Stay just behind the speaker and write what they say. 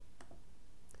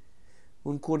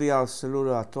Un cordial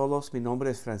saludo a todos. Mi nombre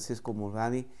es Francisco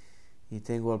Morani y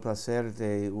tengo el placer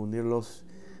de unirlos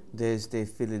desde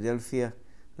Filadelfia,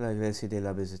 la Iglesia de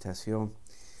la Visitación.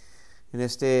 En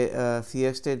esta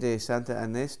fiesta de Santa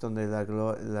Inés, donde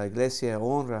la Iglesia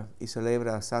honra y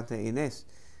celebra a Santa Inés,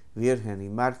 virgen y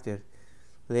mártir,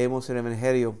 leemos el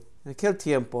Evangelio. En aquel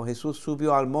tiempo Jesús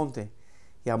subió al monte,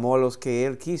 llamó a los que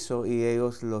él quiso y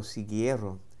ellos lo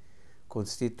siguieron.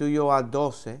 Constituyó a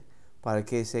 12 para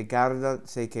que se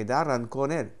quedaran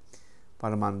con él,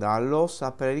 para mandarlos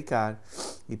a predicar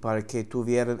y para que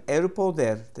tuvieran el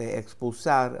poder de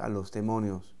expulsar a los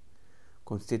demonios.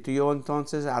 Constituyó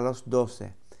entonces a los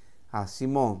 12, a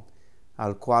Simón,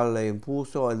 al cual le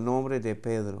impuso el nombre de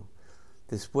Pedro,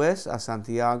 después a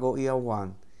Santiago y a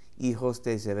Juan, hijos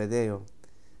de Zebedeo,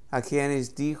 a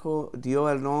quienes dio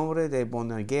el nombre de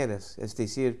Boanerges, es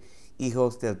decir,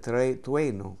 hijos del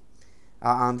trueno,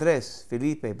 a Andrés,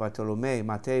 Felipe, Bartolomé,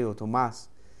 Mateo,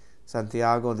 Tomás,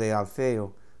 Santiago de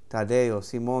Alfeo, Tadeo,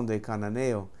 Simón de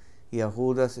Cananeo y a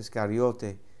Judas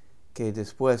Iscariote, que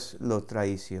después lo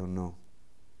traicionó.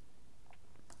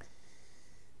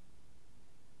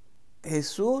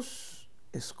 Jesús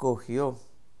escogió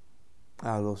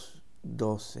a los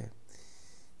 12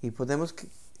 y podemos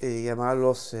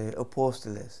llamarlos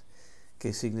apóstoles,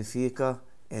 que significa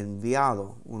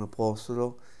enviado. Un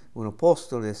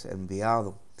apóstol es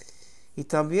enviado. Y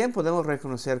también podemos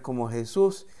reconocer como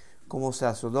Jesús como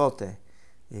sacerdote.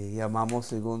 Llamamos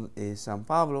según San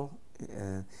Pablo,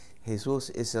 Jesús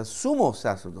es el sumo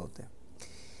sacerdote.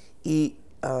 Y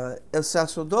el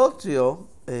sacerdocio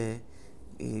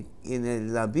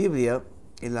en la Biblia,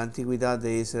 en la antigüedad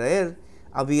de Israel,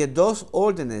 había 2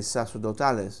 órdenes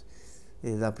sacerdotales.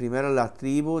 La primera, la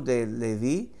tribu de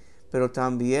Leví, pero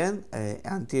también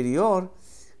anterior,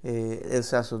 el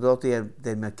sacerdote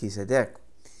de Melquisedec.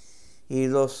 Y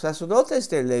los sacerdotes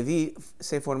de Leví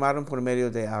se formaron por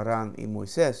medio de Aarón y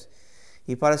Moisés.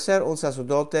 Y para ser un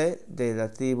sacerdote de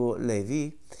la tribu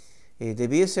Leví,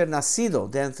 debía ser nacido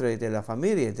dentro de la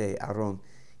familia de Aarón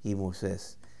y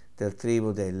Moisés, del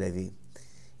tribu de Leví.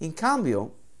 En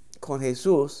cambio, con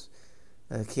Jesús,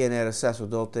 quien era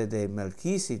sacerdote de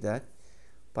Melquisedec,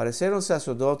 para ser un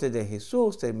sacerdote de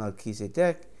Jesús, de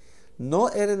Melquisedec, no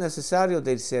era necesario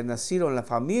de ser nacido en la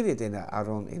familia de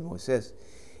Aarón y Moisés.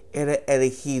 Era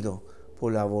elegido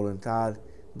por la voluntad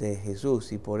de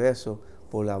Jesús y por eso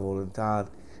por la voluntad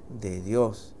de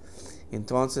Dios.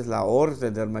 Entonces la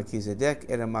orden del Melquisedec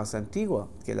era más antigua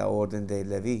que la orden de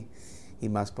Leví y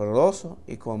más poderoso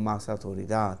y con más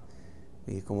autoridad.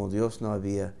 Y como Dios no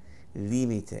había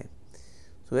límite.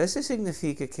 Eso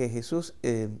significa que Jesús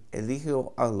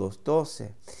eligió a los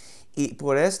 12 y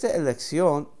por esta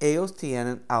elección ellos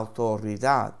tienen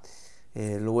autoridad.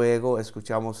 Luego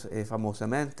escuchamos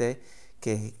famosamente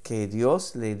que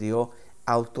Dios le dio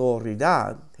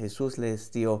autoridad. Jesús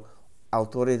les dio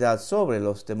autoridad sobre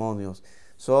los demonios,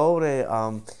 sobre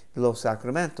los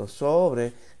sacramentos,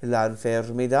 sobre la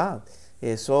enfermedad,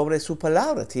 sobre su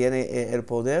palabra. Tiene el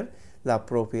poder, la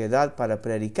propiedad para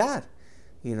predicar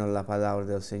la palabra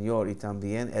del Señor y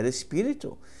también el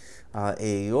Espíritu.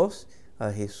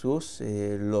 Jesús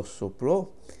los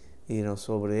sopló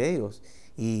sobre ellos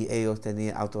y ellos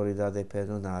tenían autoridad de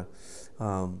perdonar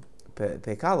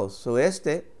pecados.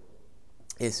 Este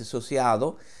es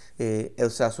asociado, el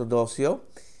sacerdocio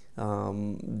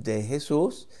de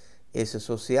Jesús es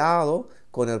asociado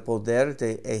con el poder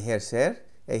de ejercer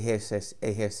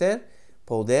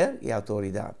poder y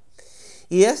autoridad.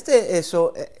 Y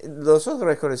eso nosotros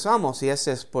reconocemos, y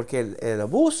eso es porque el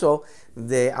abuso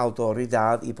de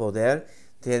autoridad y poder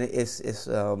es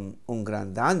un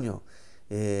gran daño,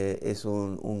 es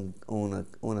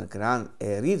una gran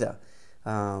herida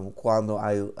cuando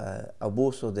hay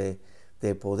abuso de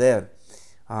poder.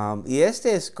 Y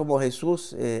es como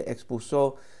Jesús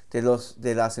expulsó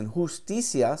de las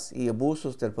injusticias y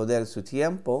abusos del poder en su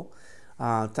tiempo.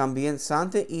 También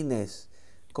Santa Inés,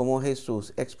 como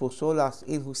Jesús, expulsó las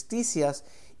injusticias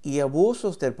y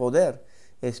abusos del poder,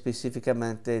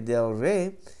 específicamente del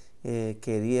rey que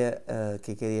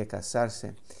quería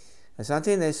casarse.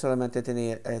 Santa Inés solamente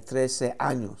tenía 13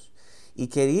 años y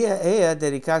quería ella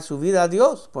dedicar su vida a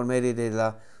Dios por medio de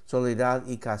la soledad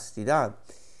y castidad.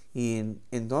 Y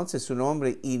entonces su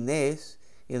nombre Inés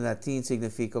en latín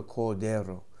significa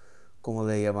cordero, como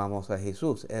le llamamos a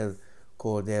Jesús, el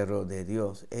Cordero de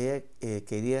Dios. Ella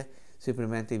quería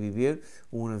simplemente vivir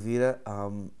una vida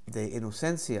de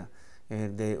inocencia,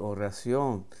 de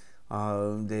oración,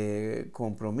 de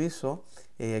compromiso.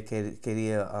 Ella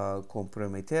quería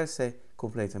comprometerse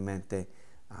completamente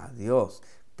a Dios.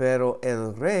 pero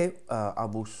el rey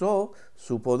abusó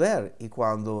su poder, y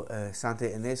cuando Santa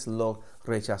Inés lo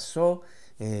rechazó,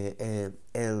 el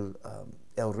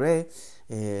rey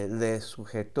le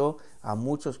sujetó a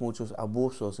muchos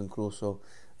abusos, incluso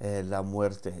la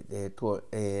muerte.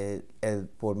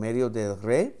 Por medio del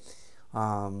rey,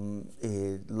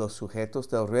 los sujetos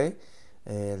del rey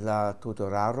la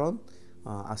tutoraron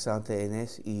a Santa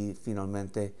Inés y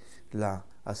finalmente la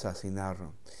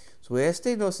asesinaron.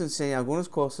 Este nos enseña algunas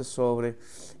cosas sobre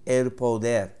el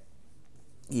poder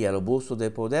y el abuso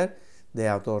de poder, de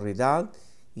autoridad,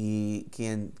 y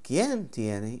quién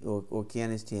tiene o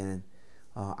quienes tienen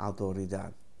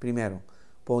autoridad. Primero,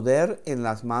 poder en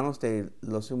las manos de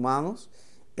los humanos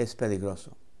es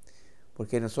peligroso,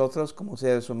 porque nosotros como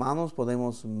seres humanos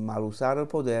podemos mal usar el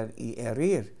poder y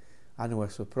herir a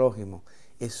nuestro prójimo.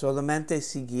 Es solamente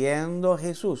siguiendo a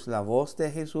Jesús, la voz de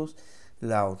Jesús,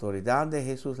 la autoridad de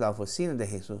Jesús, la oficina de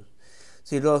Jesús.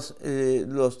 Si los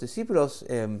discípulos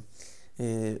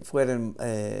fueron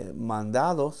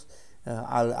mandados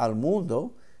al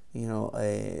mundo,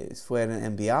 fueron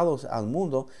enviados al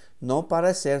mundo, no para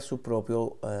hacer su propia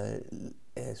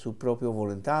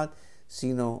voluntad,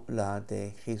 sino la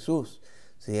de Jesús.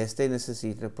 Si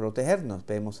necesita protegernos,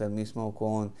 vemos el mismo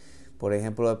con, por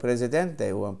ejemplo, el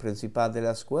presidente o el principal de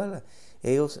la escuela.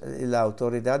 La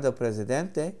autoridad del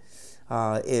presidente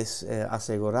es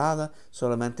asegurada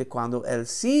solamente cuando él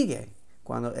sigue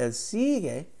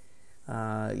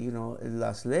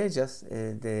las leyes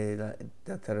del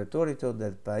territorio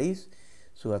del país.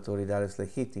 Su autoridad es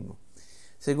legítima.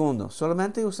 Segundo,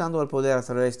 solamente usando el poder a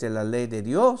través de la ley de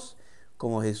Dios,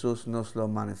 como Jesús nos lo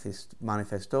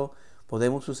manifestó,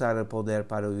 podemos usar el poder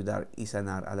para ayudar y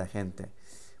sanar a la gente,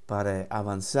 para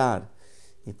avanzar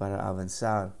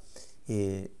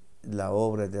la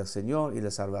obra del Señor y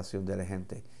la salvación de la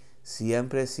gente.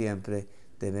 Siempre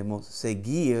debemos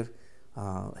seguir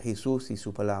a Jesús y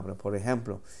su palabra. Por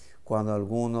ejemplo, cuando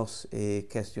algunos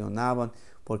cuestionaban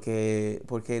por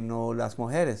qué no las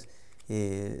mujeres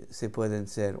se pueden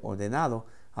ser ordenados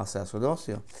al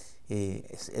sacerdocio,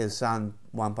 el San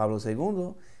Juan Pablo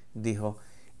II dijo: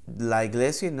 la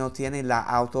iglesia no tiene la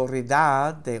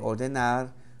autoridad de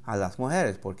ordenar a las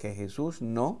mujeres, porque Jesús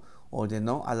no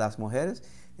ordenó a las mujeres.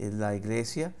 La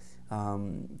iglesia,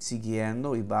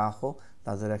 siguiendo y bajo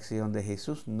la dirección de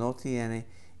Jesús, no tiene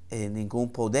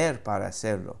ningún poder para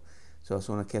hacerlo. Eso es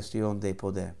una cuestión de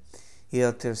poder. Y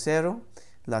la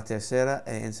tercera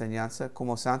enseñanza,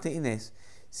 como Santa Inés,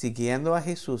 siguiendo a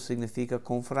Jesús significa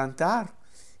confrontar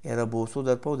el abuso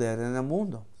del poder en el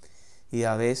mundo. Y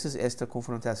a veces esta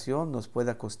confrontación nos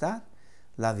puede costar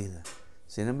la vida.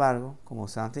 Sin embargo, como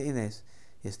Santa Inés,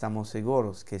 estamos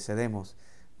seguros que seremos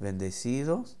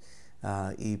bendecidos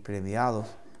y premiados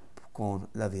con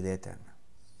la vida eterna.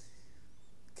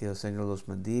 Que el Señor los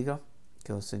bendiga,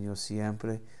 que el Señor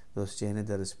siempre los llene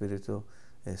del Espíritu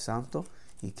Santo,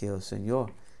 y que el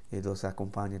Señor los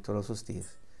acompañe todos los días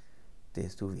de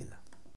tu vida.